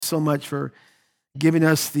so much for giving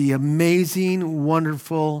us the amazing,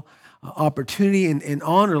 wonderful opportunity and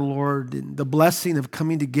honor, Lord, and the blessing of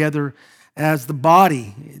coming together as the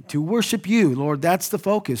body to worship you, Lord. That's the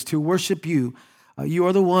focus, to worship you. You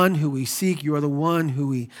are the one who we seek. You are the one who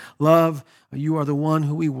we love. You are the one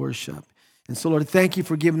who we worship. And so, Lord, thank you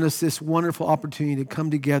for giving us this wonderful opportunity to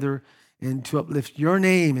come together and to uplift your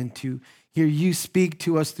name and to hear you speak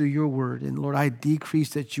to us through your word. And Lord, I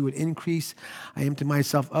decrease that you would increase. I am to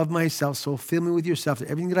myself of myself. So fill me with yourself, that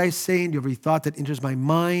everything that I say and every thought that enters my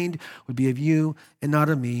mind would be of you and not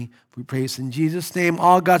of me. We pray this in Jesus' name.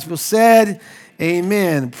 All God's people said,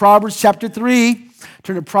 amen. Proverbs chapter 3.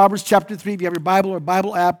 Turn to Proverbs chapter 3. If you have your Bible or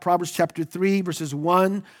Bible app, Proverbs chapter 3, verses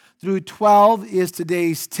 1 through 12 is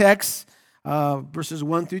today's text. Verses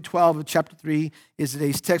 1 through 12 of chapter 3 is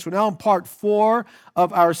today's text. We're now in part 4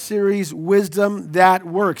 of our series, Wisdom That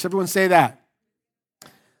Works. Everyone say that.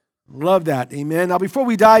 Love that. Amen. Now, before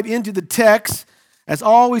we dive into the text, as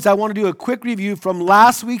always, I want to do a quick review from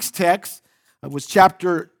last week's text. It was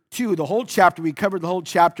chapter 2, the whole chapter. We covered the whole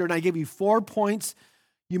chapter, and I gave you 4 points.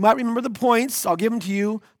 You might remember the points. I'll give them to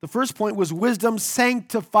you. The first point was wisdom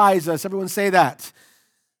sanctifies us. Everyone say that.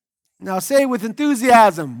 Now say with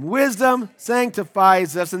enthusiasm, wisdom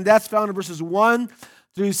sanctifies us, and that's found in verses 1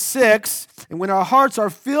 through 6. And when our hearts are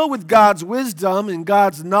filled with God's wisdom and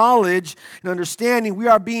God's knowledge and understanding, we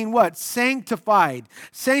are being what? Sanctified.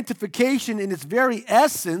 Sanctification in its very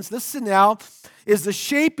essence, listen now, is the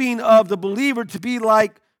shaping of the believer to be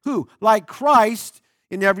like who? Like Christ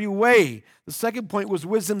in every way. The second point was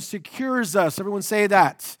wisdom secures us. Everyone say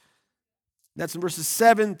that. That's in verses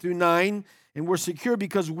 7 through 9. And we're secure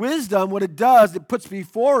because wisdom, what it does, it puts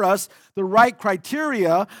before us the right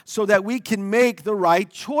criteria so that we can make the right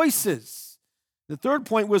choices. The third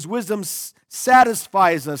point was wisdom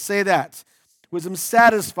satisfies us. Say that. Wisdom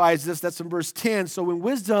satisfies us. That's in verse 10. So when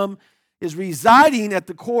wisdom is residing at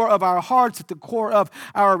the core of our hearts, at the core of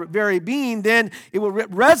our very being, then it will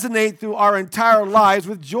resonate through our entire lives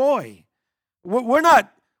with joy. We're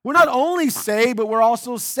not only saved, but we're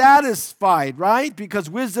also satisfied, right? Because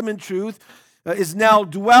wisdom and truth is now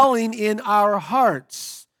dwelling in our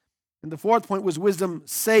hearts. And the fourth point was wisdom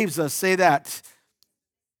saves us. Say that.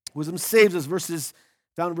 Wisdom saves us,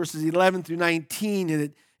 found in verses 11 through 19.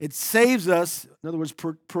 And it saves us, in other words,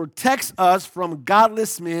 protects us from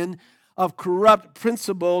godless men of corrupt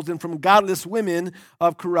principles and from godless women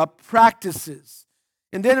of corrupt practices.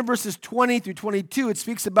 And then in verses 20 through 22, it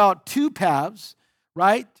speaks about two paths,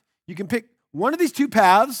 right? You can pick one of these two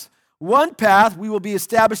paths. One path we will be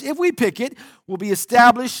established, if we pick it, will be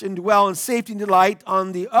established and dwell in safety and delight.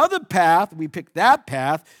 On the other path, we pick that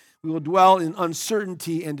path, we will dwell in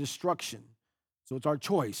uncertainty and destruction. So it's our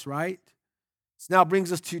choice, right? This now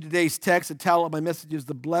brings us to today's text. The title of my message is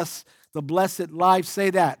the blessed life. Say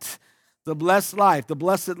that. The blessed life, the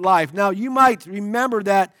blessed life. Now, you might remember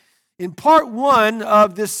that in part 1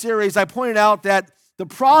 of this series, I pointed out that the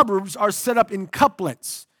Proverbs are set up in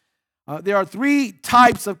couplets. There are 3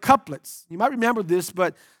 types of couplets. You might remember this,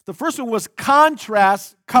 but the first one was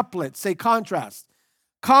contrast couplets. Say contrast.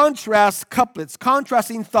 Contrast couplets,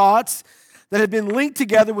 contrasting thoughts that have been linked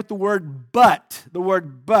together with the word but. The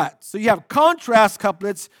word but. So you have contrast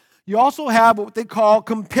couplets. You also have what they call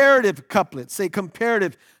comparative couplets. Say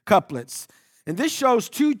comparative couplets. And this shows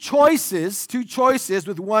two choices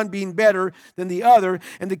with one being better than the other.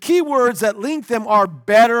 And the key words that link them are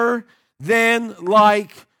better, than,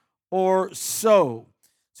 like, or so.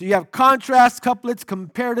 So you have contrast couplets,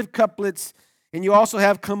 comparative couplets, and you also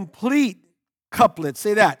have complete couplets.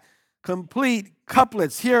 Say that. Complete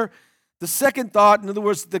couplets. Here, the second thought, in other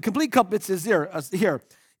words, the complete couplets is here.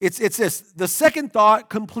 It's this. The second thought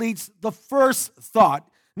completes the first thought.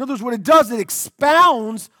 In other words, what it does, it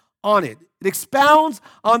expounds on it. It expounds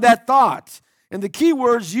on that thought. And the key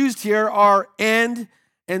words used here are and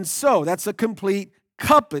so. That's a complete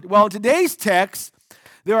couplet. Well, in today's text,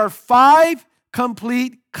 there are 5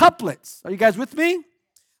 complete couplets. Are you guys with me?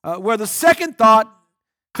 Where the second thought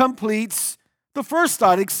completes the first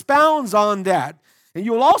thought, expounds on that. And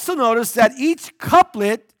you'll also notice that each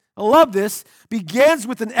couplet, I love this, begins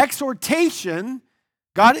with an exhortation.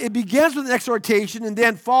 It begins with an exhortation and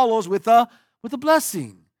then follows with a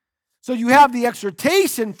blessing. So you have the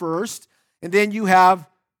exhortation first, and then you have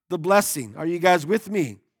the blessing. Are you guys with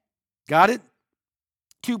me? Got it?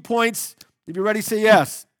 2 points. If you're ready, say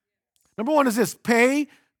yes. Number 1 is this: pay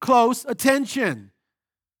close attention.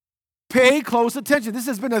 Pay close attention. This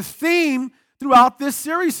has been a theme throughout this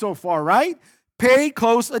series so far, right? Pay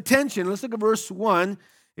close attention. Let's look at verse 1.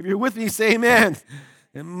 If you're with me, say amen.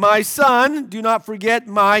 And my son, do not forget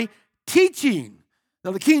my teaching.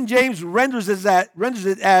 Now, the King James renders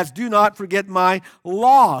it as, do not forget my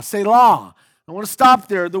law. Say law. I want to stop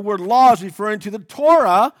there. The word law is referring to the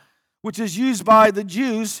Torah, which is used by the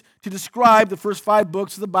Jews to describe the first 5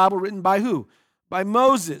 books of the Bible written by who? By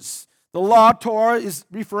Moses. The law, Torah, is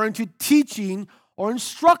referring to teaching or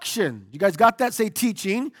instruction. You guys got that? Say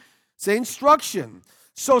teaching. Say instruction.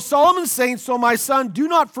 So Solomon's saying, so my son, do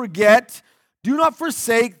not forget, do not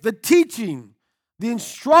forsake the teaching, the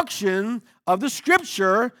instruction of the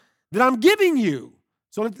scripture that I'm giving you.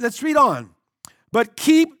 So let's read on. But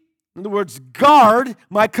keep, in other words, guard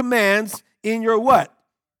my commands in your what?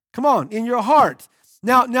 Come on, in your heart.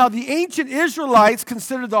 Now, the ancient Israelites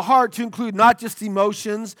considered the heart to include not just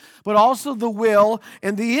emotions, but also the will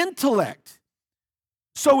and the intellect.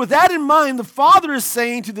 So with that in mind, the Father is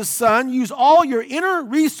saying to the Son, use all your inner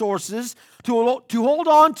resources to hold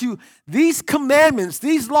on to these commandments,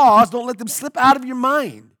 these laws. Don't let them slip out of your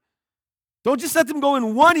mind. Don't just let them go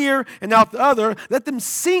in one ear and out the other. Let them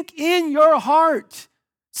sink in your heart.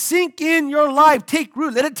 Sink in your life. Take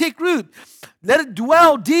root. Let it take root. Let it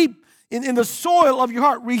dwell deep in the soil of your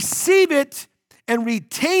heart. Receive it and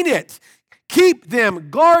retain it. Keep them.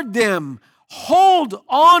 Guard them. Hold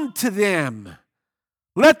on to them.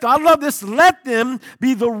 I love this. Let them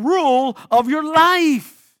be the rule of your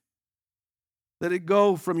life. Let it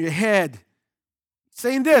go from your head.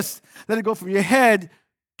 Saying this, let it go from your head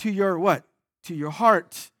to your what? To your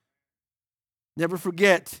heart. Never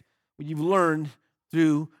forget what you've learned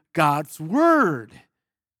through God's word.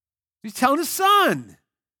 He's telling his son,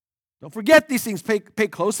 don't forget these things. Pay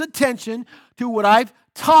close attention to what I've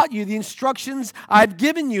taught you, the instructions I've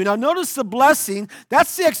given you. Now notice the blessing.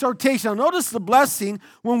 That's the exhortation. Now notice the blessing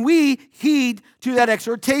when we heed to that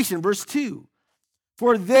exhortation. Verse 2.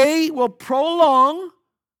 For they will prolong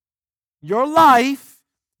your life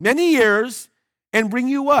many years and bring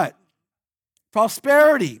you what?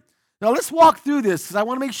 Prosperity. Now let's walk through this because I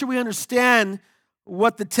want to make sure we understand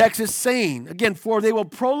what the text is saying. Again, for they will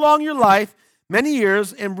prolong your life many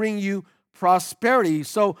years and bring you prosperity.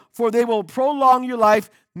 So, for they will prolong your life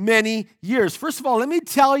many years. First of all, let me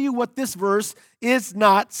tell you what this verse is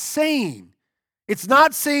not saying. It's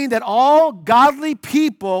not saying that all godly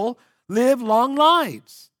people live long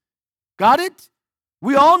lives. Got it?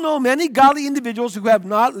 We all know many godly individuals who have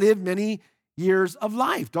not lived many years of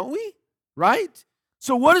life, don't we? Right?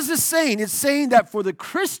 So what is this saying? It's saying that for the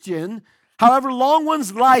Christian, however long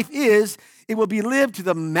one's life is, it will be lived to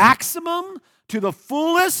the maximum, to the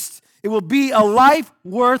fullest. It will be a life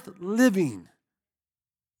worth living.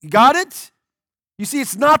 You got it? You see,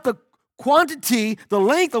 it's not the quantity, the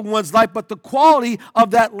length of one's life, but the quality of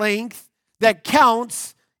that length that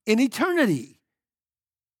counts in eternity.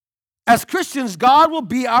 As Christians, God will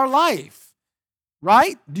be our life,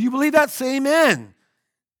 right? Do you believe that? Say amen.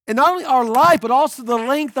 And not only our life, but also the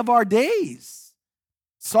length of our days.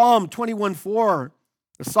 Psalm 21:4,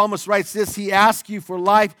 the psalmist writes this, he asked you for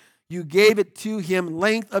life, you gave it to him,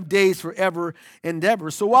 length of days forever and ever.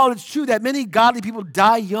 So while it's true that many godly people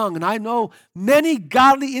die young, and I know many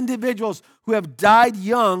godly individuals who have died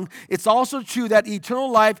young, it's also true that eternal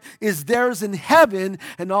life is theirs in heaven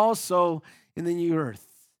and also in the new earth.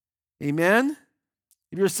 Amen?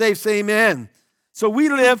 If you're saved, say amen. So we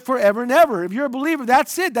live forever and ever. If you're a believer,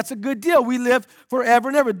 that's it. That's a good deal. We live forever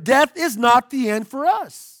and ever. Death is not the end for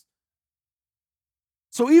us.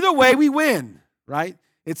 So either way, we win, right?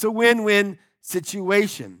 It's a win-win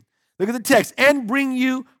situation. Look at the text. And bring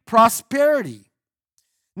you prosperity.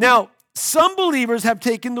 Now, some believers have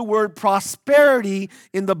taken the word prosperity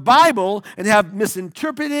in the Bible and have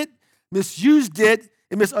misinterpreted it, misused it,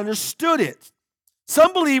 and misunderstood it.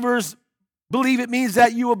 Some believers believe it means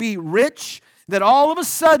that you will be rich, that all of a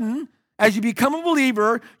sudden, as you become a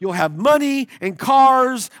believer, you'll have money and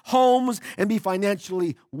cars, homes, and be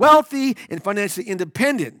financially wealthy and financially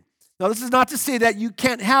independent. Now, this is not to say that you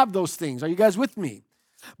can't have those things. Are you guys with me?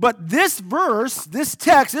 But this verse, this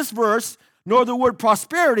text, this verse, nor the word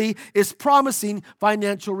prosperity, is promising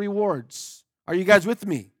financial rewards. Are you guys with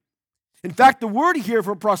me? In fact, the word here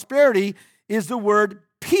for prosperity is the word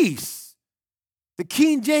peace. The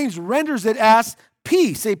King James renders it as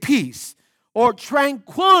peace, say peace, or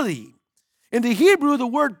tranquility. In the Hebrew, the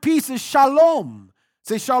word peace is shalom.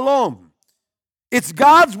 Say shalom. It's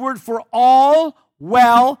God's word for all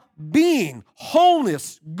well-being,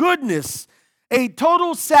 wholeness, goodness, a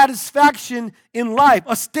total satisfaction in life,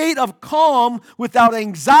 a state of calm without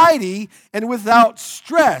anxiety and without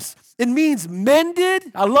stress. It means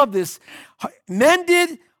mended, I love this,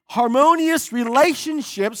 mended, harmonious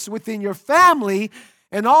relationships within your family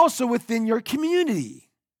and also within your community.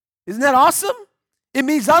 Isn't that awesome? It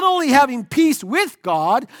means not only having peace with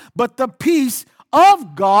God, but the peace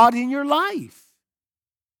of God in your life.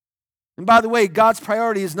 And by the way, God's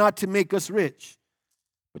priority is not to make us rich,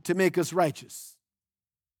 but to make us righteous.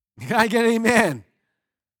 Can I get an amen?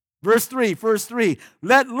 Verse 3.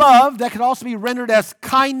 Let love, that could also be rendered as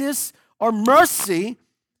kindness or mercy,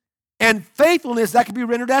 and faithfulness, that could be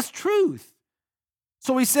rendered as truth.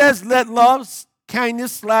 So he says, let love,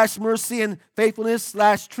 kindness / mercy, and faithfulness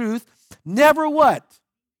 / truth never what?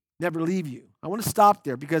 Never leave you. I want to stop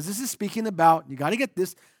there because this is speaking about, you got to get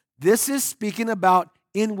this, this is speaking about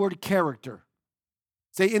inward character.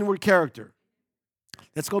 Say inward character.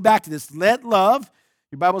 Let's go back to this. Let love,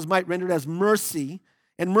 your Bibles might render it as mercy,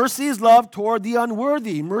 and mercy is love toward the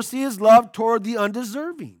unworthy. Mercy is love toward the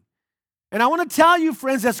undeserving. And I want to tell you,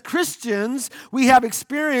 friends, as Christians, we have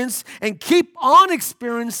experienced and keep on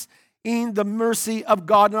experiencing the mercy of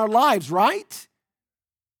God in our lives, right?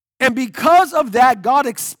 And because of that, God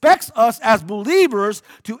expects us as believers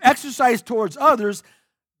to exercise towards others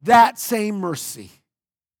that same mercy.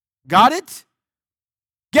 Got it?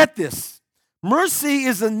 Get this. Mercy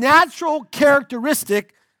is a natural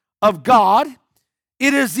characteristic of God.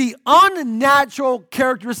 It is the unnatural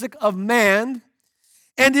characteristic of man,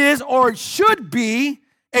 and it is, or it should be,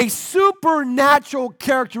 a supernatural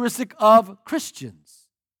characteristic of Christians.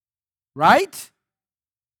 Right?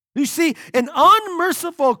 You see, an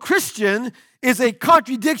unmerciful Christian is a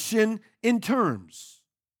contradiction in terms.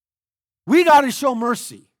 We got to show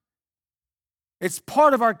mercy. It's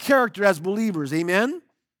part of our character as believers, amen?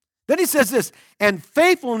 Then he says this, and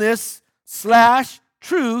faithfulness /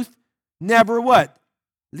 truth never what?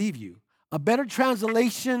 Leave you. A better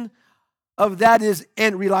translation of that is,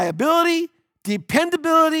 and reliability,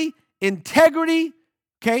 dependability, integrity,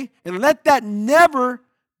 okay? And let that never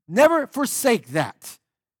forsake that.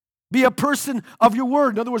 Be a person of your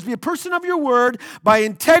word. In other words, be a person of your word by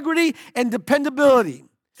integrity and dependability.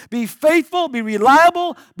 Be faithful, be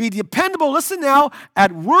reliable, be dependable. Listen now,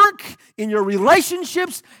 at work, in your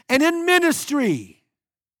relationships, and in ministry.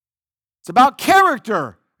 It's about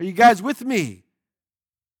character. Are you guys with me?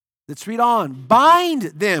 Let's read on. Bind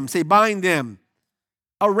them, say bind them,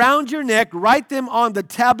 around your neck, write them on the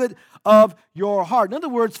tablet of your heart. In other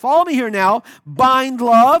words, follow me here now. Bind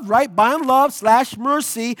love, right? Bind love /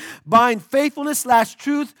 mercy. Bind faithfulness /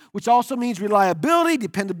 truth, which also means reliability,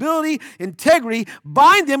 dependability, integrity.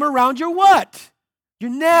 Bind them around your what? Your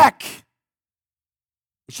neck.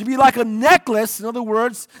 It should be like a necklace, in other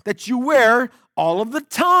words, that you wear all of the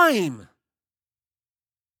time.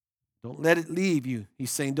 Don't let it leave you. He's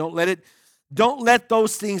saying, don't let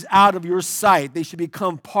those things out of your sight. They should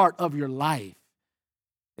become part of your life.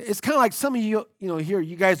 It's kind of like some of you, here,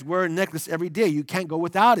 you guys wear a necklace every day. You can't go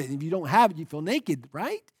without it. If you don't have it, you feel naked,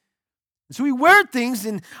 right? So we wear things,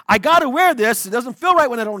 and I got to wear this. It doesn't feel right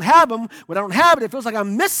when I don't have them. When I don't have it, it feels like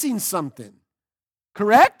I'm missing something.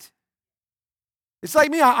 Correct? It's like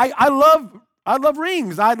me. I love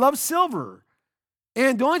rings. I love silver.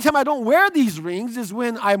 And the only time I don't wear these rings is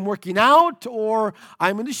when I'm working out or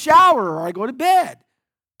I'm in the shower or I go to bed.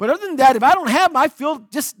 But other than that, if I don't have them, I feel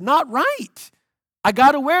just not right. I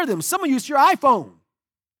got to wear them. Some of you, it's your iPhone.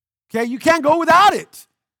 Okay, you can't go without it.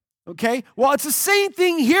 Okay, well, it's the same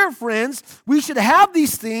thing here, friends. We should have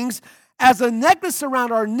these things as a necklace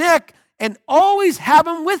around our neck and always have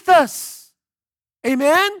them with us.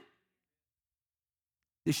 Amen?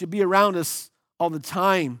 They should be around us all the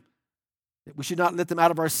time. We should not let them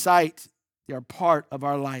out of our sight. They are part of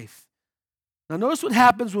our life. Now, notice what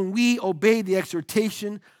happens when we obey the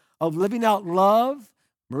exhortation of living out love,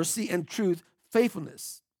 mercy, and truth,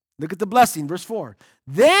 faithfulness. Look at the blessing, verse 4.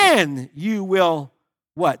 Then you will,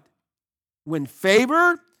 what? Win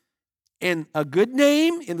favor and a good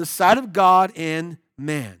name in the sight of God and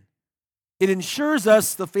man. It ensures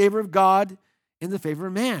us the favor of God and the favor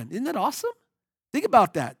of man. Isn't that awesome? Think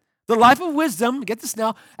about that. The life of wisdom, get this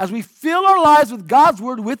now, as we fill our lives with God's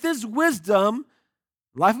word, with his wisdom,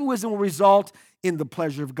 life of wisdom will result in the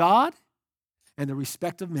pleasure of God and the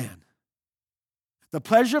respect of man. The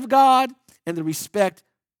pleasure of God and the respect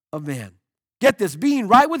of man. Get this, being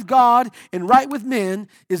right with God and right with men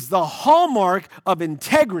is the hallmark of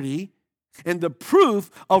integrity and the proof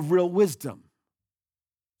of real wisdom.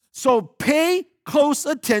 So pay close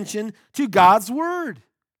attention to God's word.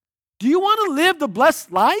 Do you want to live the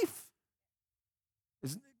blessed life?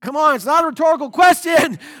 Come on, it's not a rhetorical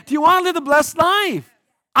question. Do you want to live the blessed life?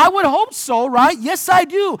 I would hope so, right? Yes, I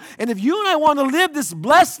do. And if you and I want to live this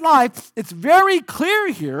blessed life, it's very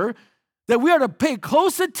clear here that we are to pay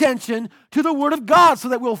close attention to the Word of God so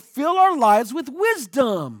that we'll fill our lives with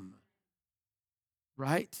wisdom,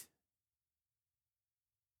 right?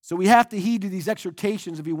 So we have to heed to these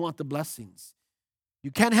exhortations if we want the blessings.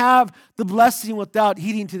 You can't have the blessing without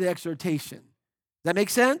heeding to the exhortation. Does that make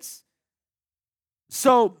sense?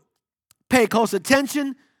 So pay close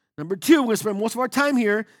attention. Number two, we're going to spend most of our time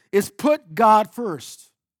here, is put God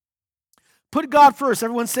first. Put God first.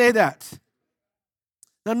 Everyone say that.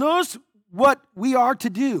 Now notice what we are to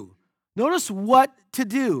do. Notice what to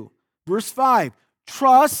do. Verse 5,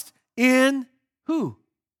 trust in who?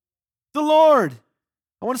 The Lord.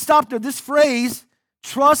 I want to stop there. This phrase,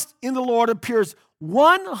 trust in the Lord, appears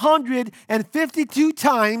 152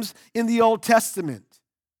 times in the Old Testament.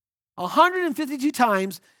 152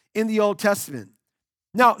 times in the Old Testament.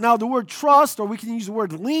 Now the word trust, or we can use the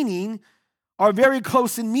word leaning, are very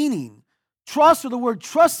close in meaning. Trust, or the word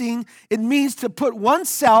trusting, it means to put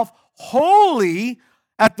oneself wholly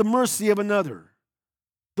at the mercy of another.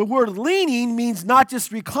 The word leaning means not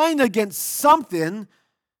just reclining against something,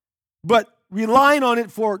 but relying on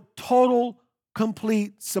it for total,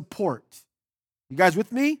 complete support. You guys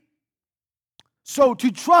with me? So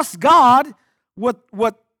to trust God, what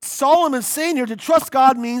Solomon's saying here, to trust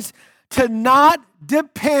God means to not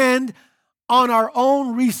depend on our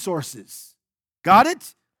own resources. Got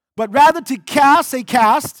it? But rather to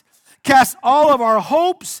cast all of our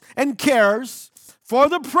hopes and cares for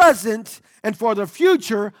the present and for the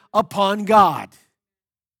future upon God.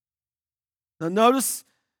 Now notice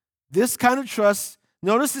this kind of trust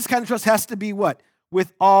has to be what?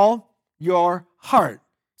 With all your heart.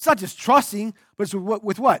 It's not just trusting, but it's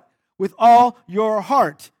with what? With all your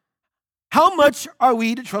heart. How much are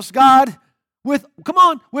we to trust God? With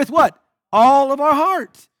what? All of our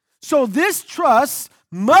heart. So this trust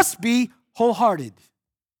must be wholehearted.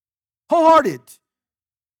 Wholehearted.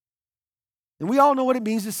 And we all know what it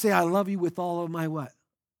means to say, I love you with all of my what?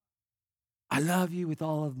 I love you with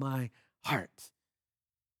all of my heart.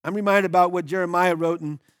 I'm reminded about what Jeremiah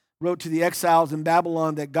wrote to the exiles in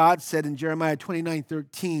Babylon, that God said in Jeremiah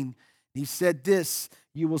 29:13. He said this,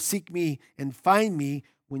 you will seek me and find me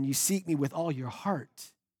when you seek me with all your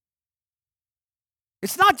heart.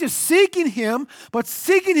 It's not just seeking him, but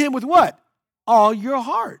seeking him with what? All your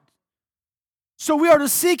heart. So we are to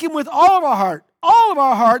seek him with all of our heart. All of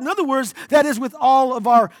our heart. In other words, that is with all of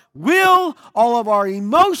our will, all of our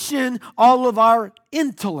emotion, all of our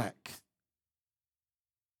intellect.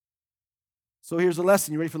 So here's the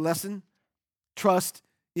lesson. You ready for the lesson? Trust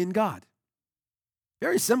in God.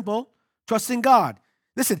 Very simple. Trust in God.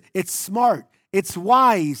 Listen, it's smart, it's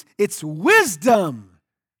wise, it's wisdom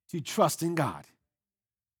to trust in God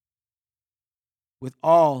with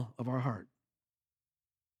all of our heart.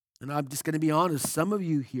 And I'm just going to be honest, some of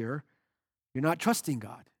you here, you're not trusting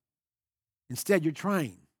God. Instead, you're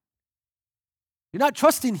trying. You're not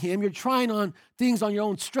trusting him, you're trying on things on your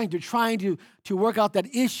own strength. You're trying to work out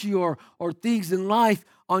that issue or things in life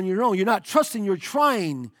on your own. You're not trusting, you're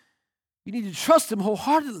trying. You need to trust him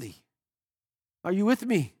wholeheartedly. Are you with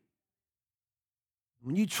me?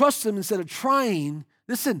 When you trust him instead of trying,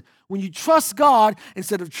 listen, when you trust God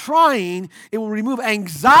instead of trying, it will remove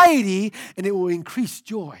anxiety and it will increase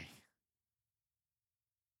joy.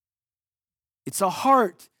 It's a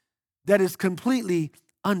heart that is completely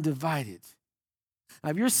undivided. Now,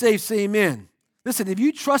 if you're saved, say amen. Listen, if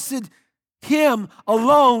you trusted him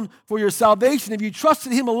alone for your salvation, if you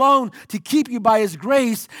trusted him alone to keep you by his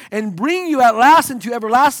grace and bring you at last into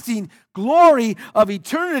everlasting glory of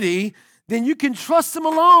eternity, then you can trust him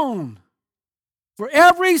alone for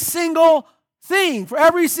every single thing, for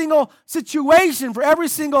every single situation, for every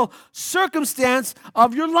single circumstance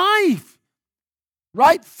of your life.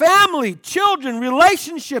 Right? Family, children,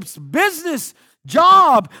 relationships, business,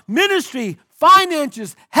 job, ministry,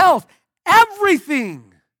 finances, health, everything.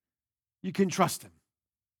 You can trust him.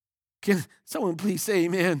 Can someone please say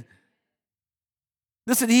amen?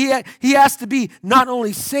 Listen, he has to be not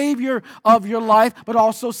only Savior of your life, but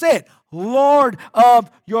also, say it, Lord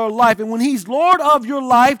of your life. And when he's Lord of your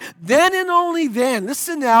life, then and only then,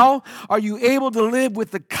 listen now, are you able to live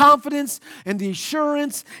with the confidence and the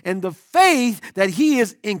assurance and the faith that he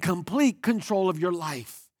is in complete control of your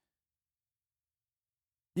life.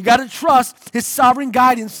 You got to trust his sovereign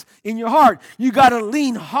guidance in your heart. You got to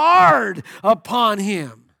lean hard upon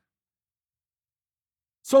him.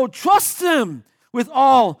 So trust him with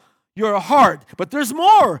all your heart. But there's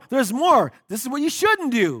more. There's more. This is what you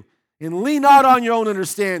shouldn't do. And lean not on your own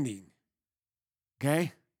understanding.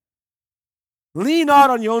 Okay? Lean not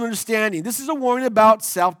on your own understanding. This is a warning about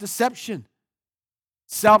self-deception.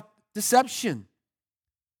 Self-deception.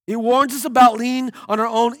 It warns us about leaning on our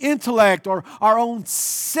own intellect or our own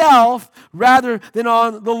self rather than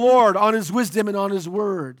on the Lord, on his wisdom and on his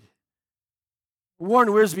word. Warren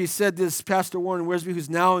Wiersbe said this, Pastor Warren Wiersbe, who's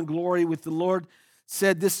now in glory with the Lord,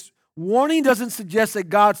 said this Warning doesn't suggest that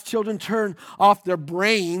God's children turn off their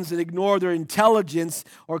brains and ignore their intelligence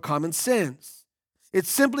or common sense. It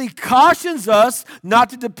simply cautions us not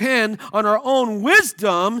to depend on our own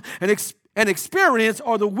wisdom and experience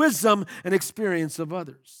or the wisdom and experience of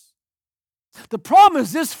others. The problem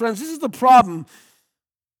is this, friends. This is the problem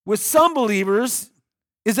with some believers,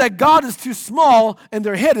 is that God is too small and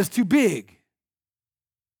their head is too big.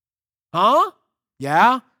 Huh?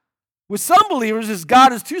 Yeah? With some believers, is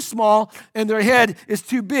God is too small and their head is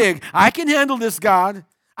too big. I can handle this, God.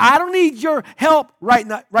 I don't need your help right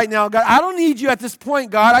now, God. I don't need you at this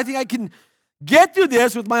point, God. I think I can get through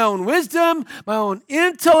this with my own wisdom, my own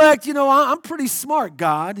intellect. You know, I'm pretty smart,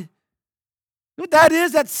 God. You know what that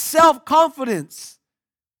is? That's self-confidence.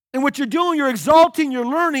 And what you're doing, you're exalting your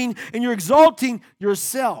learning and you're exalting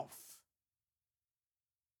yourself.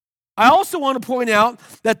 I also want to point out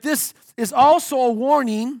that this is also a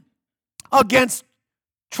warning against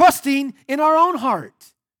trusting in our own heart.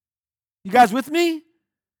 You guys with me?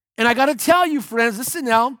 And I got to tell you, friends, listen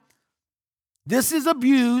now, this is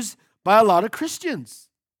abused by a lot of Christians.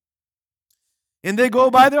 And they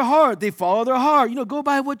go by their heart. They follow their heart. You know, go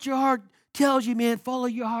by what your heart tells you, man. Follow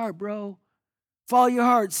your heart, bro. Follow your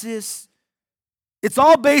heart, sis. It's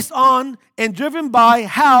all based on and driven by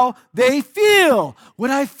how they feel.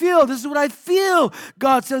 What I feel, this is what I feel.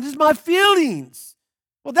 God said, this is my feelings.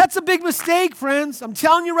 Well, that's a big mistake, friends. I'm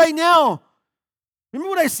telling you right now. Remember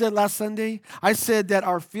what I said last Sunday? I said that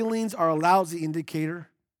our feelings are a lousy indicator.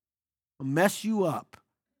 It'll mess you up,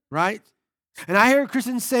 right? And I hear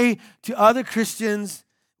Christians say to other Christians,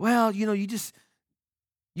 well, you know, you just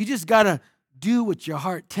got to do what your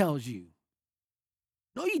heart tells you.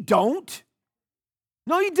 No, you don't.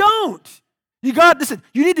 No, you don't. Listen,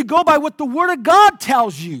 you need to go by what the Word of God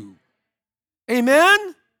tells you.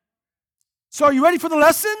 Amen? So are you ready for the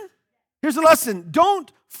lesson? Here's the lesson.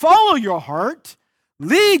 Don't follow your heart.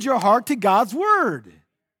 Lead your heart to God's Word.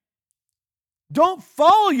 Don't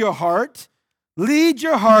follow your heart. Lead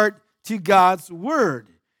your heart to God's Word.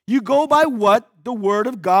 You go by what the Word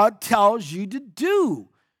of God tells you to do.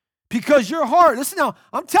 Because your heart, listen now,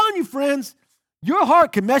 I'm telling you, friends, your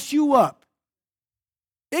heart can mess you up.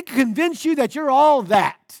 It can convince you that you're all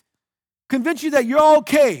that. Convince you that you're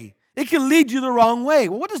okay. It can lead you the wrong way.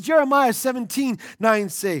 Well, what does Jeremiah 17:9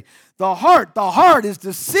 say? The heart is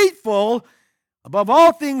deceitful above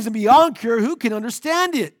all things and beyond cure. Who can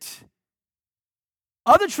understand it?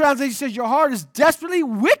 Other translations says your heart is desperately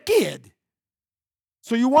wicked.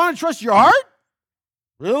 So you want to trust your heart?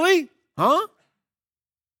 Really? Huh?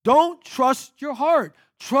 Don't trust your heart.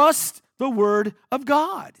 Trust the Word of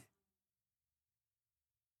God.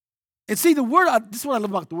 And see, this is what I love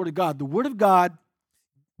about the Word of God. The Word of God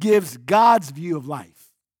gives God's view of life.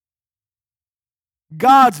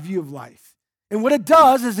 God's view of life. And what it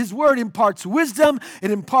does is His Word imparts wisdom,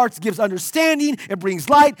 it gives understanding, it brings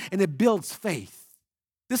light, and it builds faith.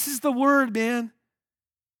 This is the Word, man.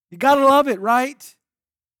 You got to love it, right?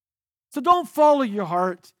 So don't follow your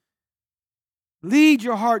heart. Lead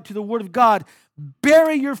your heart to the Word of God.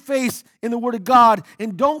 Bury your face in the Word of God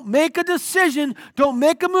and don't make a decision, don't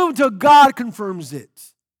make a move until God confirms it.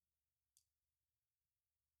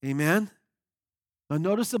 Amen? Now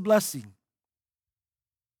notice the blessing.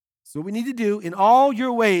 So what we need to do, in all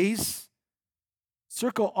your ways,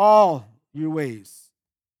 circle all your ways.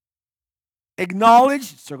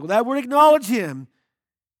 Acknowledge, circle that word, acknowledge Him,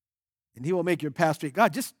 and He will make your path straight.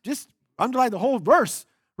 God, just underline the whole verse,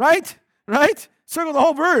 right? Right? Circle the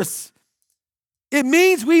whole verse. It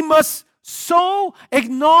means we must so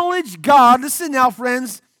acknowledge God, listen now,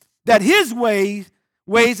 friends, that His ways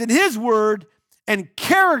and His word and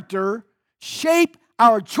character shape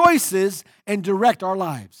our choices and direct our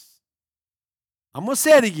lives. I'm going to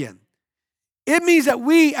say it again. It means that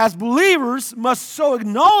we as believers must so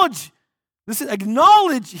acknowledge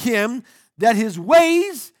Him, that His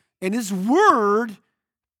ways and His word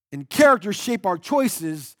and character shape our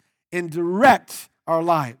choices and direct our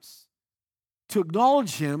lives. To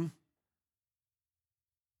acknowledge Him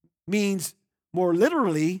means, more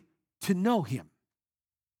literally, to know Him.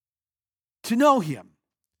 To know Him.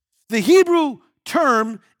 The Hebrew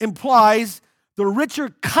term implies the richer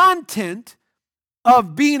content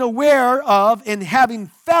of being aware of and having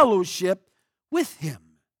fellowship with Him.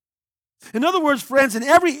 In other words, friends, in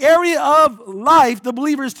every area of life, the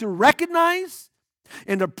believer is to recognize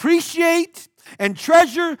and appreciate and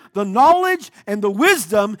treasure the knowledge and the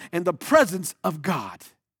wisdom and the presence of God.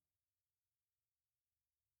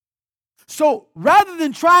 So rather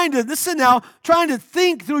than trying to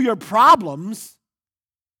think through your problems,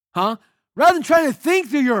 rather than trying to think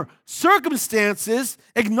through your circumstances,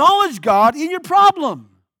 acknowledge God in your problem.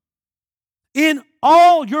 in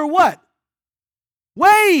all your what?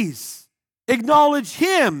 Ways. Acknowledge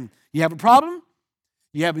him. You have a problem?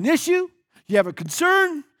 You have an issue? You have a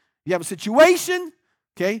concern? You have a situation?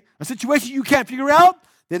 Okay? A situation you can't figure out?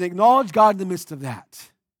 Then acknowledge God in the midst of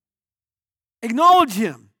that. Acknowledge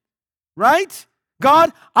him. Right?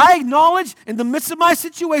 God, I acknowledge in the midst of my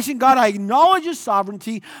situation, God, I acknowledge your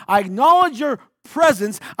sovereignty. I acknowledge your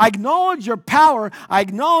presence. I acknowledge your power. I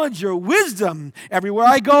acknowledge your wisdom. Everywhere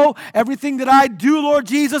I go, everything that I do, Lord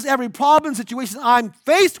Jesus, every problem and situation I'm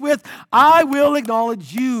faced with, I will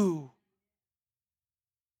acknowledge you.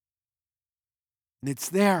 And it's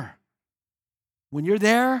there. When you're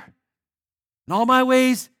there, in all my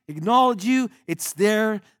ways, acknowledge you, it's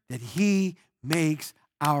there that he makes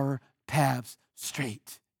our paths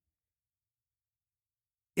straight.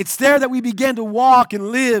 It's there that we begin to walk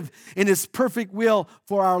and live in his perfect will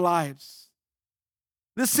for our lives.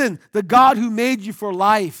 Listen, the God who made you for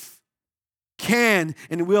life can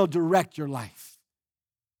and will direct your life.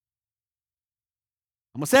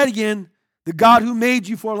 I'm going to say it again. The God who made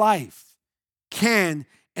you for life can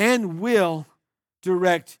and will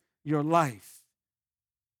direct your life.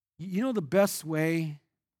 You know the best way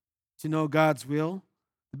to know God's will?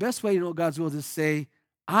 The best way to know God's will is to say,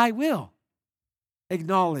 I will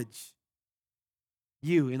acknowledge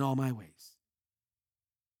you in all my ways.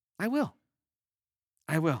 I will.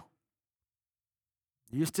 I will.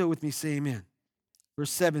 You're still with me, say amen.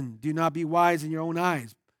 Verse 7, do not be wise in your own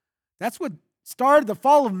eyes. That's what started the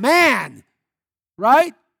fall of man,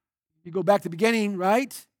 right? You go back to the beginning,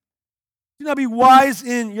 right? Do not be wise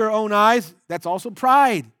in your own eyes. That's also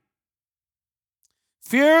pride.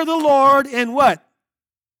 Fear the Lord and what?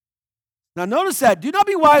 Now notice that. Do not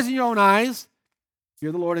be wise in your own eyes.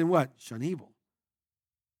 Fear the Lord and what? Shun evil.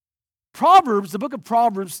 Proverbs, the book of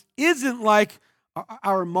Proverbs, isn't like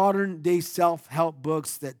our modern day self-help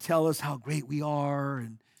books that tell us how great we are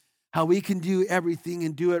and how we can do everything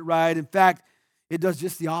and do it right. In fact, it does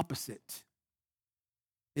just the opposite.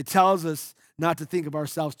 It tells us not to think of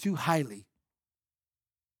ourselves too highly,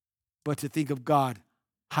 but to think of God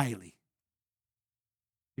highly.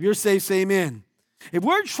 If you're saved, say amen. If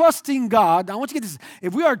we're trusting God, I want you to get this.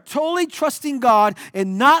 If we are totally trusting God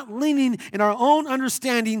and not leaning in our own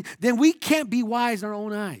understanding, then we can't be wise in our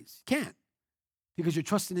own eyes. Can't. Because you're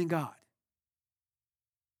trusting in God.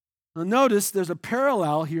 Now notice there's a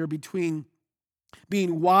parallel here between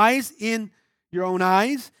being wise in your own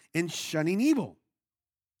eyes and shunning evil.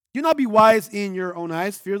 Do not be wise in your own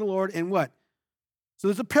eyes. Fear the Lord and what? So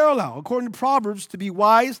there's a parallel. According to Proverbs, to be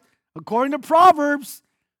wise, according to Proverbs,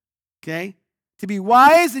 okay, to be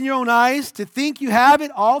wise in your own eyes, to think you have it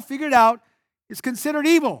all figured out, is considered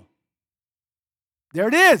evil. There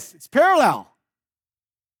it is. It's parallel.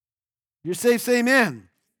 You're saved, say amen.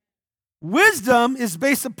 Wisdom is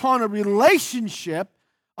based upon a relationship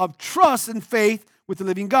of trust and faith with the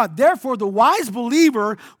living God. Therefore, the wise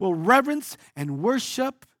believer will reverence and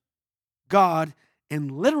worship God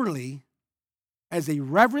and literally, as they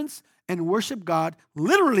reverence and worship God,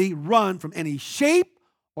 literally run from any shape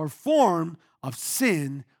or form of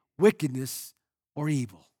sin, wickedness, or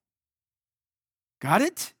evil. Got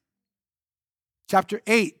it? Chapter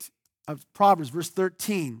 8 of Proverbs, verse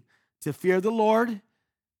 13. To fear the Lord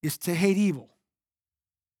is to hate evil.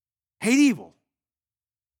 Hate evil.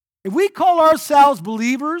 If we call ourselves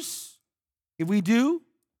believers, if we do,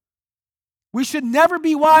 we should never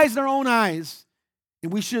be wise in our own eyes,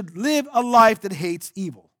 and we should live a life that hates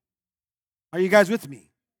evil. Are you guys with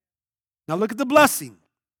me? Now look at the blessing.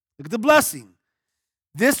 Look at the blessing.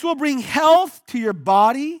 This will bring health to your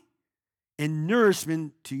body and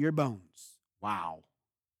nourishment to your bones. Wow.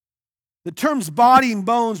 The terms body and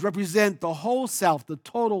bones represent the whole self, the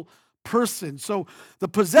total person. So the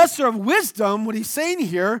possessor of wisdom, what he's saying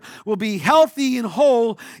here, will be healthy and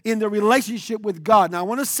whole in the relationship with God. Now I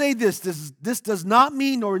want to say this does not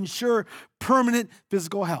mean or ensure permanent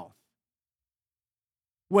physical health.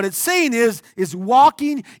 What it's saying is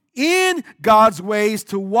walking in God's ways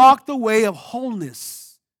to walk the way of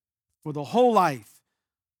wholeness for the whole life,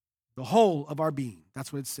 the whole of our being.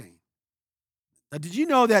 That's what it's saying. Now, did you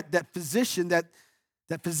know that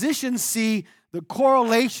physicians see the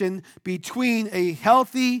correlation between a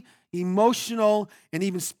healthy, emotional, and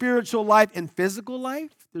even spiritual life and physical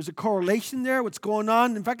life? There's a correlation there, what's going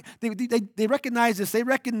on. In fact, they recognize this. They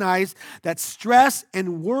recognize that stress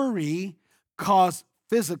and worry cause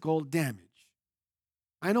physical damage.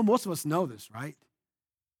 I know most of us know this, right?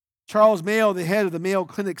 Charles Mayo, the head of the Mayo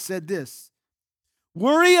Clinic, said this: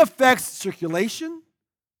 worry affects circulation,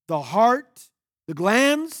 the heart, the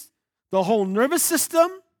glands, the whole nervous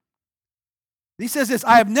system. He says this: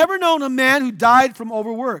 I have never known a man who died from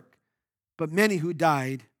overwork, but many who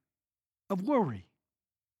died of worry.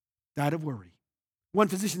 Died of worry. One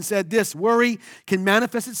physician said this: worry can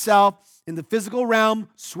manifest itself in the physical realm,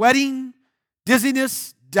 sweating,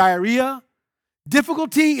 dizziness, diarrhea,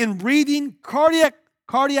 difficulty in breathing,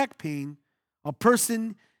 cardiac pain. A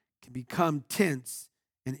person can become tense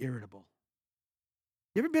and irritable.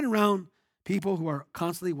 You ever been around people who are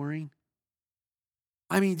constantly worrying?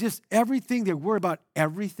 I mean, just everything, they worry about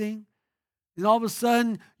everything. And all of a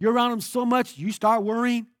sudden, you're around them so much, you start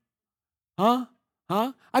worrying. Huh?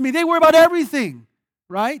 I mean, they worry about everything,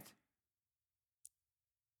 right?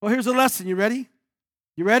 Well, here's a lesson. You ready?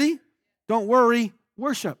 You ready? Don't worry,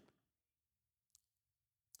 worship.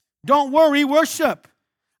 Don't worry, worship.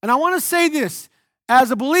 And I want to say this.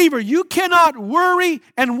 As a believer, you cannot worry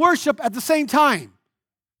and worship at the same time.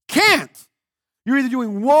 Can't. You're either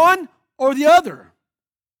doing one or the other.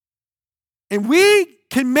 And we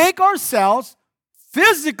can make ourselves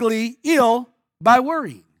physically ill by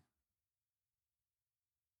worrying.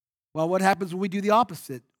 Well, what happens when we do the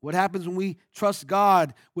opposite? What happens when we trust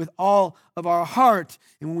God with all of our heart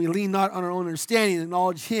and when we lean not on our own understanding and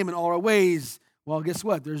acknowledge Him in all our ways? Well, guess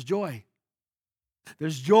what? There's joy.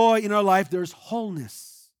 There's joy in our life. There's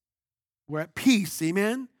wholeness. We're at peace.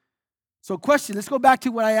 Amen? So question, let's go back to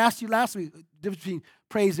what I asked you last week, the difference between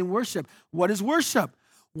praise and worship. What is worship?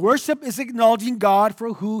 Worship is acknowledging God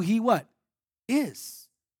for who He what? Is.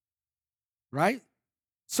 Right?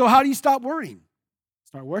 So how do you stop worrying?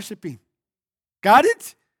 Start worshiping. Got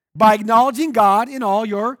it? By acknowledging God in all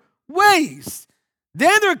your ways.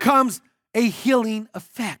 Then there comes a healing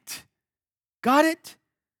effect. Got it?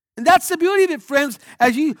 And that's the beauty of it, friends.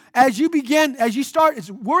 As you start,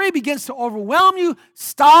 as worry begins to overwhelm you,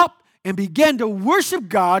 stop and begin to worship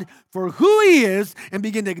God for who He is and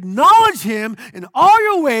begin to acknowledge Him in all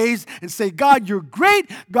your ways and say, God, you're great.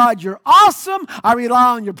 God, you're awesome. I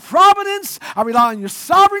rely on your providence. I rely on your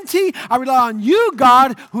sovereignty. I rely on you,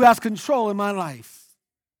 God, who has control in my life.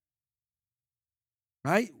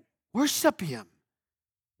 Right? Worship Him.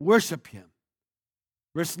 Worship Him.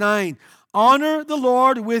 Verse 9, honor the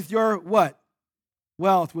Lord with your what?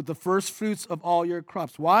 Wealth, with the first fruits of all your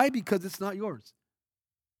crops. Why? Because it's not yours.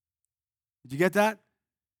 Did you get that?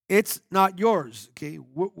 It's not yours. Okay.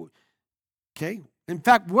 Okay. In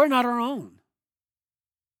fact, we're not our own.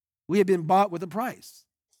 We have been bought with a price.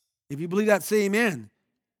 If you believe that, say amen.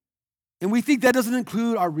 And we think that doesn't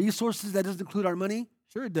include our resources, that doesn't include our money.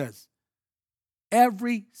 Sure it does.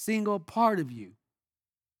 Every single part of you.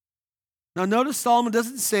 Now notice Solomon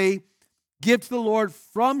doesn't say, give to the Lord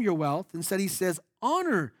from your wealth. Instead, he says,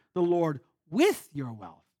 honor the Lord with your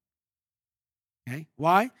wealth. Okay,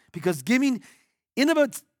 why? Because giving in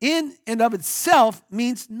and of itself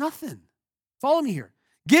means nothing. Follow me here.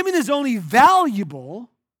 Giving is only valuable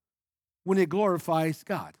when it glorifies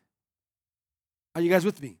God. Are you guys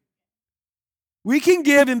with me? We can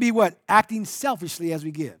give and be what? Acting selfishly as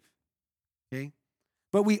we give. Okay?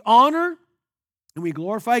 But we honor and we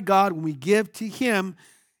glorify God when we give to Him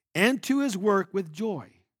and to His work with joy.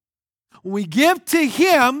 When we give to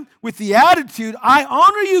Him with the attitude, I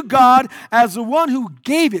honor you, God, as the one who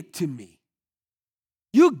gave it to me.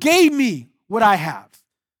 You gave me what I have.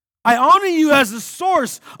 I honor you as the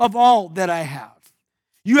source of all that I have.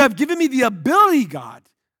 You have given me the ability, God,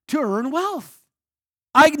 to earn wealth.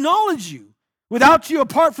 I acknowledge you. Without you,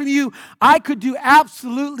 apart from you, I could do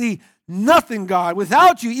absolutely nothing, God.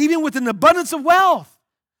 Without you, even with an abundance of wealth,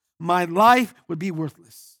 my life would be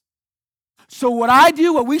worthless. So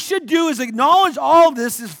what we should do is acknowledge all of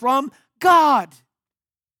this is from God.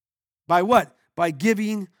 By what? By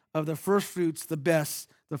giving of the first fruits, the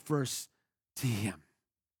best, the first to Him.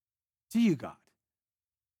 To you, God.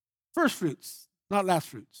 First fruits, not last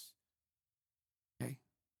fruits. Okay?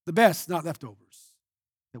 The best, not leftovers,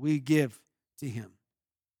 that we give to Him.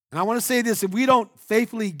 And I want to say this, if we don't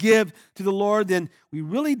faithfully give to the Lord, then we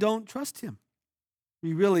really don't trust Him.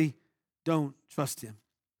 We really don't trust Him.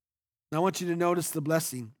 Now, I want you to notice the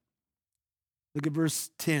blessing. Look at verse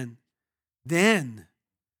 10. Then,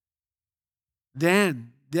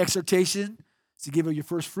 the exhortation is to give of your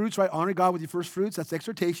first fruits, right? Honor God with your first fruits. That's the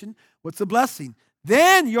exhortation. What's the blessing?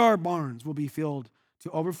 Then your barns will be filled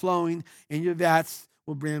to overflowing, and your vats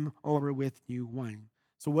will brim over with new wine.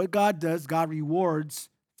 So what God does, God rewards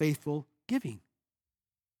faithful giving.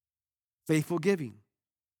 Faithful giving.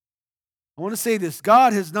 I want to say this.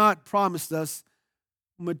 God has not promised us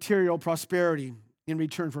material prosperity in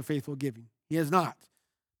return for faithful giving. He has not.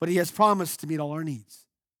 But He has promised to meet all our needs.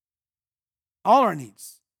 All our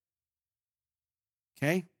needs.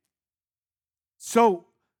 Okay? So,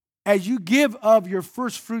 as you give of your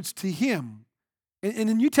first fruits to Him, in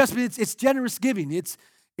the New Testament, it's generous giving. It's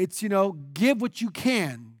it's, give what you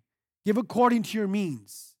can. Give according to your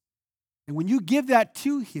means. And when you give that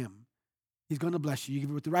to him, he's going to bless you. You give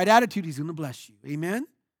it with the right attitude, he's going to bless you. Amen?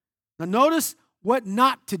 Now notice what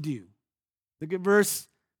not to do. Look at verses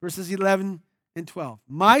 11 and 12.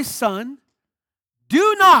 My son,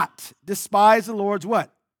 do not despise the Lord's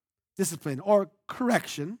what? Discipline or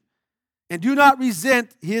correction, and do not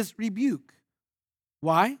resent his rebuke.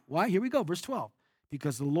 Why? Why? Here we go, verse 12.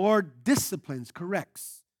 Because the Lord disciplines,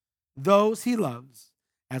 corrects those he loves,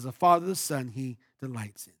 as a father the son he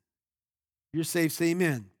delights in. You're saved, say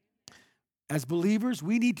amen. As believers,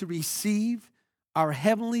 we need to receive our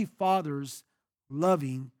Heavenly Father's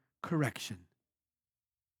loving correction.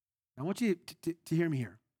 I want you to hear me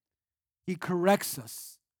here. He corrects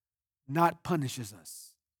us, not punishes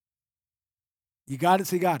us. You got it?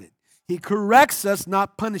 Say, got it. He corrects us,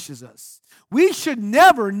 not punishes us. We should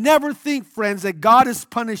never, never think, friends, that God is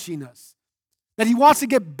punishing us, that he wants to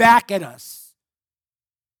get back at us.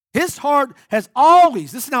 His heart has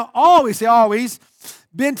always, listen now, always, say always,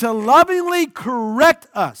 been to lovingly correct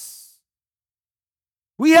us.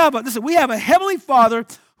 We have a Heavenly Father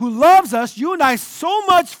who loves us, you and I, so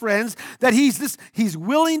much, friends, that he's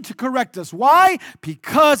willing to correct us. Why?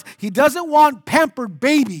 Because he doesn't want pampered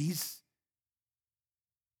babies.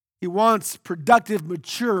 He wants productive,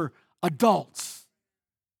 mature adults.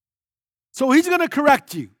 So he's going to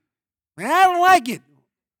correct you. Man, I don't like it.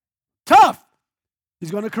 Tough.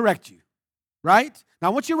 He's going to correct you. Right? Now,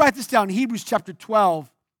 I want you to write this down. Hebrews chapter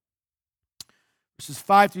 12, verses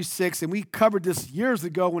 5 through 6. And we covered this years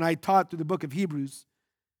ago when I taught through the book of Hebrews.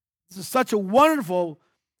 This is such a wonderful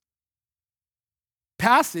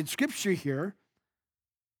passage, scripture here.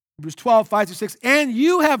 Hebrews 12, 5 through 6. And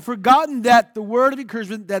you have forgotten that the word of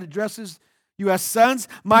encouragement that addresses you as sons.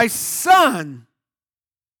 My son,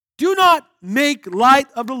 do not make light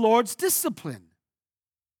of the Lord's discipline.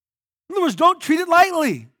 In other words, don't treat it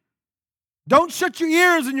lightly. Don't shut your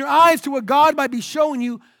ears and your eyes to what God might be showing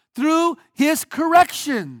you through his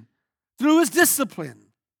correction, through his discipline.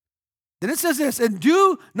 Then it says this, and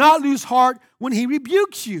do not lose heart when he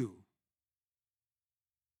rebukes you.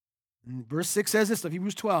 And verse 6 says this of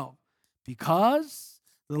Hebrews 12, because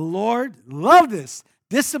the Lord, love this,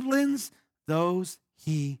 disciplines those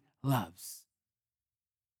he loves.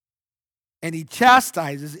 And he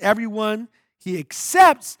chastises everyone he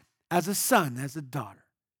accepts as a son, as a daughter.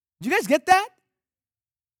 Did you guys get that?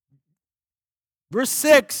 Verse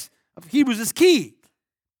 6 of Hebrews is key.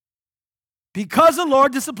 Because the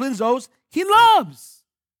Lord disciplines those he loves.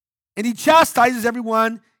 And he chastises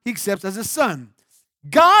everyone he accepts as a son.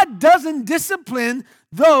 God doesn't discipline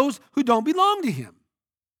those who don't belong to him.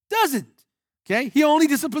 Doesn't. Okay? He only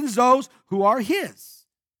disciplines those who are his.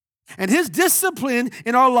 And his discipline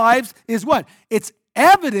in our lives is what? It's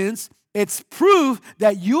evidence, it's proof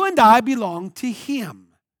that you and I belong to him.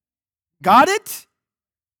 Got it?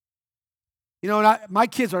 My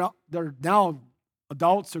kids they're now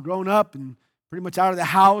adults, they're grown up and pretty much out of the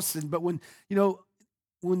house. But when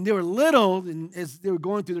they were little and as they were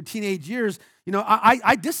going through their teenage years,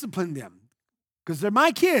 I disciplined them because they're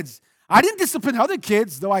my kids. I didn't discipline other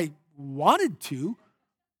kids, though I wanted to.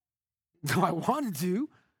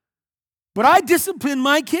 But I disciplined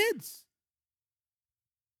my kids.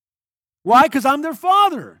 Why? Because I'm their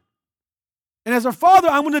father. And as a father,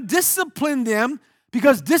 I'm going to discipline them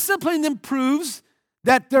because disciplining them proves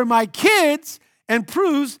that they're my kids and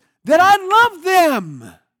proves that I love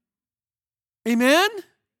them. Amen?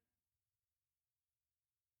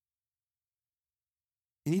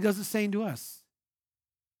 And he does the same to us.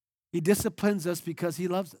 He disciplines us because he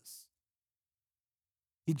loves us.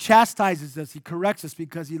 He chastises us. He corrects us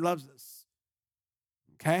because he loves us.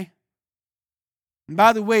 Okay? And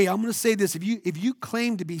by the way, I'm going to say this. If you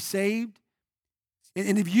claim to be saved,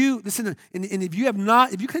 and if you, listen, and if you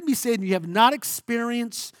couldn't be saved and you have not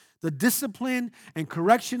experienced the discipline and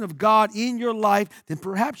correction of God in your life, then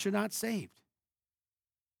perhaps you're not saved.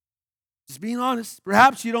 Just being honest,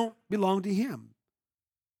 perhaps you don't belong to him.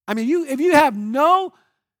 I mean,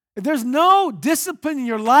 if there's no discipline in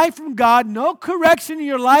your life from God, no correction in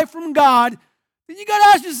your life from God, then you got to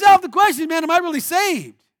ask yourself the question, man, am I really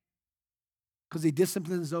saved? Because he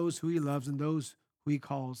disciplines those who he loves and those who he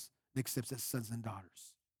calls and accepts as sons and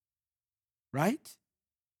daughters. Right?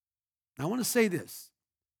 Now, I want to say this.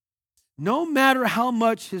 No matter how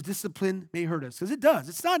much his discipline may hurt us, because it does.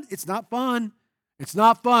 It's not fun. It's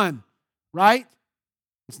not fun, right?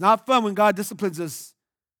 It's not fun when God disciplines us.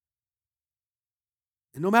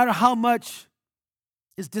 And no matter how much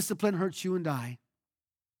his discipline hurts you and I,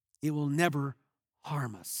 it will never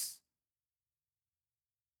harm us.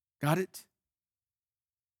 Got it?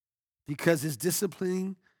 Because his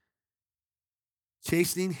disciplining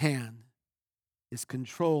chastening hand is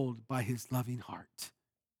controlled by his loving heart.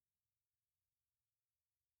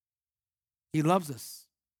 He loves us.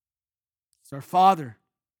 He's our Father.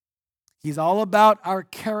 He's all about our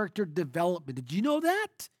character development. Did you know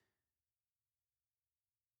that?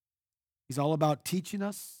 He's all about teaching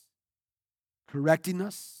us, correcting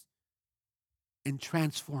us, and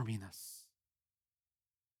transforming us.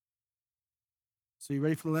 So you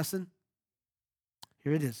ready for the lesson?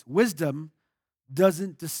 Here it is. Wisdom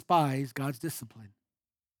doesn't despise God's discipline.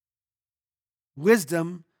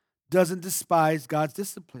 Wisdom doesn't despise God's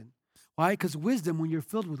discipline. Why? Because wisdom, when you're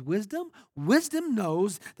filled with wisdom, wisdom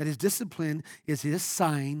knows that his discipline is his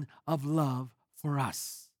sign of love for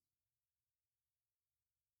us.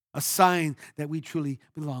 A sign that we truly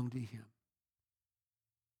belong to him.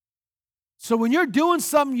 So when you're doing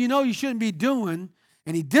something you know you shouldn't be doing,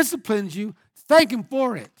 and he disciplines you, thank him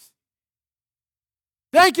for it.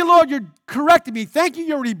 Thank you, Lord, you're correcting me. Thank you,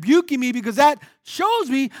 you're rebuking me, because that shows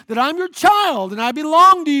me that I'm your child and I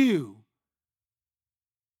belong to you.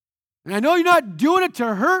 And I know you're not doing it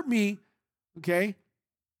to hurt me, okay?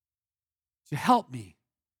 To help me.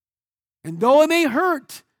 And though it may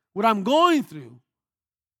hurt what I'm going through,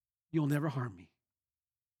 you'll never harm me.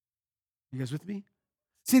 You guys with me?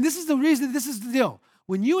 See, this is the reason, this is the deal.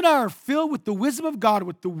 When you and I are filled with the wisdom of God,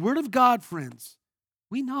 with the Word of God, friends,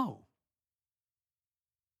 we know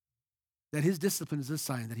that his discipline is a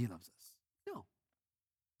sign that he loves us. No.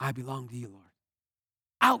 I belong to you, Lord.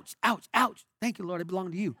 Ouch, ouch, ouch. Thank you, Lord, I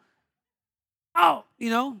belong to you. Oh,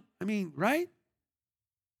 right?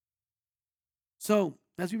 So,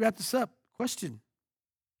 as we wrap this up, question,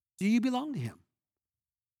 do you belong to him?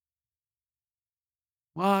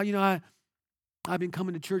 Well, I've been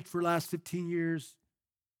coming to church for the last 15 years.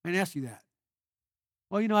 I didn't ask you that.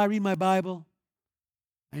 Well, I read my Bible.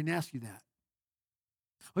 I didn't ask you that.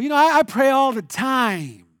 Well, I pray all the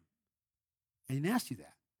time. I didn't ask you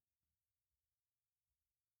that.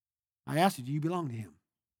 I asked you, do you belong to him?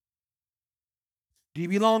 Do you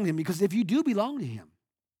belong to him? Because if you do belong to him,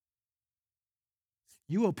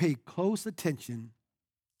 you will pay close attention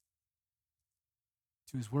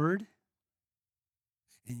to his word,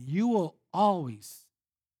 and you will always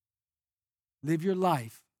live your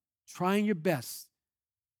life trying your best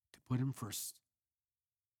to put him first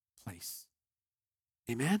place.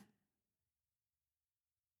 Amen?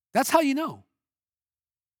 That's how you know.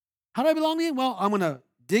 How do I belong to him? Well, I'm going to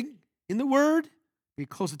dig in the word, pay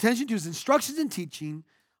close attention to his instructions and teaching.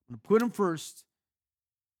 I'm going to put him first.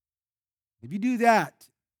 If you do that,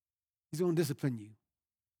 he's going to discipline you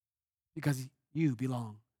because you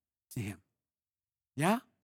belong to him. Yeah?